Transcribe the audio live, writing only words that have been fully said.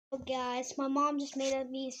Guys, my mom just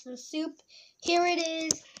made me some soup. Here it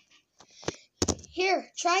is.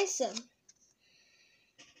 Here, try some.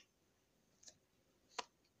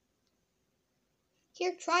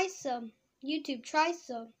 Here, try some. YouTube, try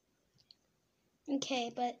some.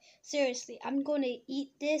 Okay, but seriously, I'm going to eat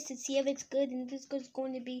this and see if it's good. And this is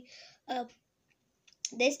going to be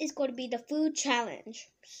the food challenge.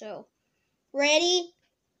 So, ready,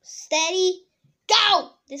 steady,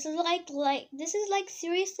 go! This is like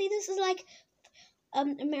seriously, this is like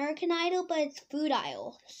American Idol, but it's food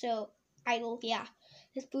idol. So idol, yeah,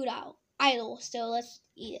 it's food idol. So let's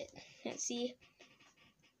eat it. Let's see.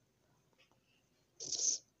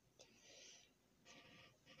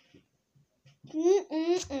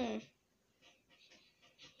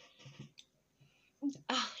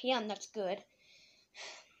 Ah, yum, that's good.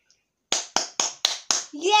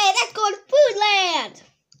 Yay, that's going to Foodland!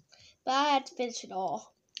 But I had to finish it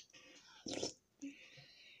all.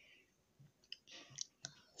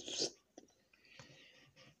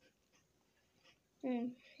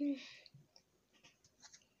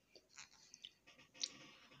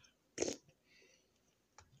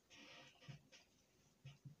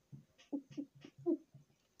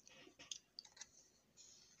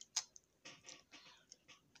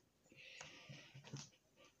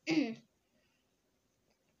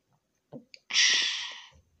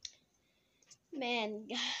 Man,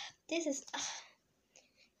 this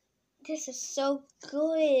is so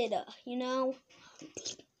good, you know.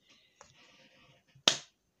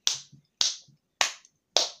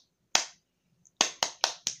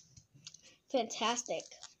 Fantastic.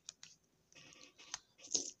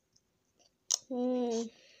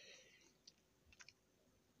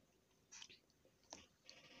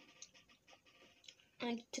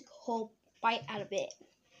 I took a whole bite out of it.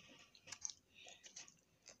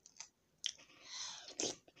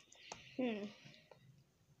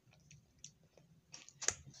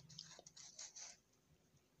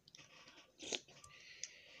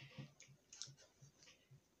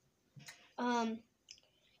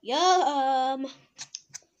 Yum.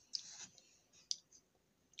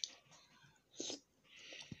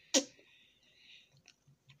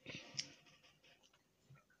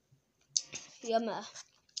 Yumma.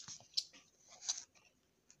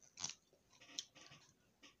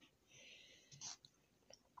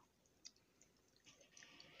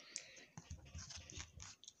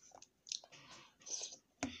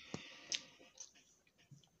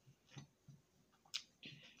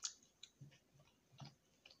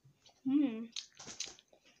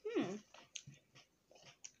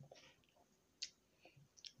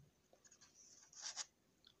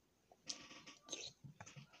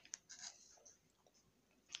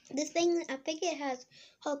 This thing, I think it has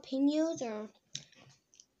jalapenos or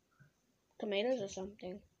tomatoes or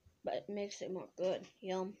something, but it makes it more good.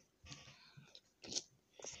 Yum.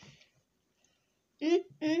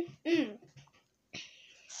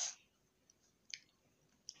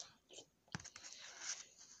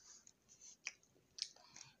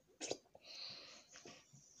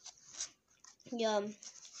 Yum.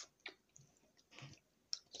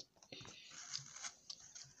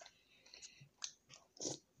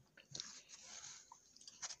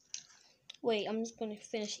 Wait, I'm just going to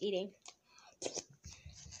finish eating.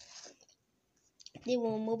 Then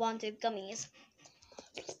we'll move on to gummies.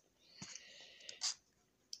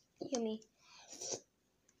 Yummy.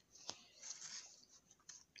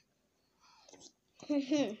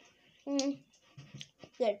 Good.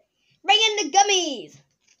 Bring in the gummies!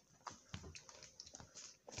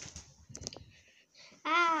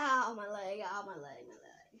 Ow, my leg, ow, my leg, my leg.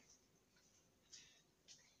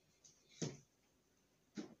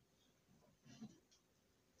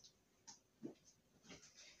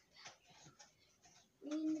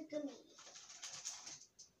 Bring in the gummies.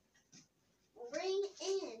 Bring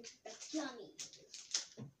in the gummies.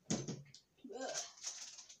 Ugh.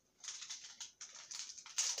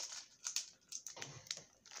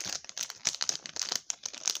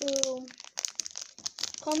 So,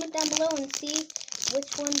 comment down below and see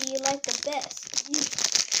which one do you like the best.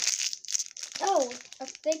 Oh, I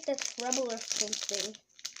think that's Rebel or something.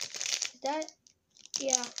 Is that?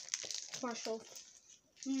 Yeah, Marshall.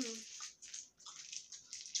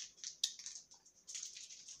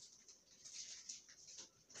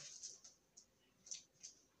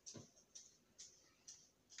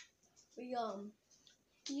 Yum.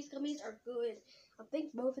 These gummies are good. I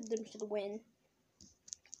think both of them should win.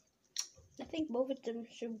 I think both of them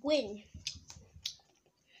should win.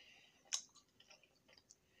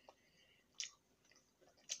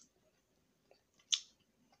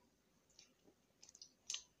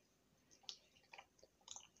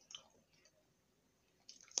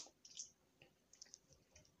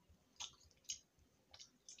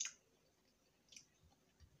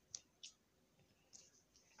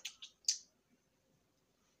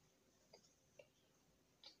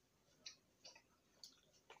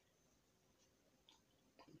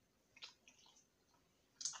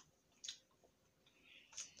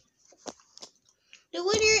 The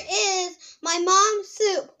winner is my mom's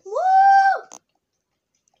soup. Woo!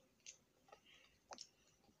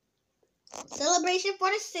 Celebration for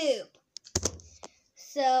the soup.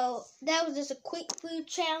 So that was just a quick food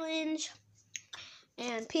challenge.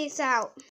 And peace out.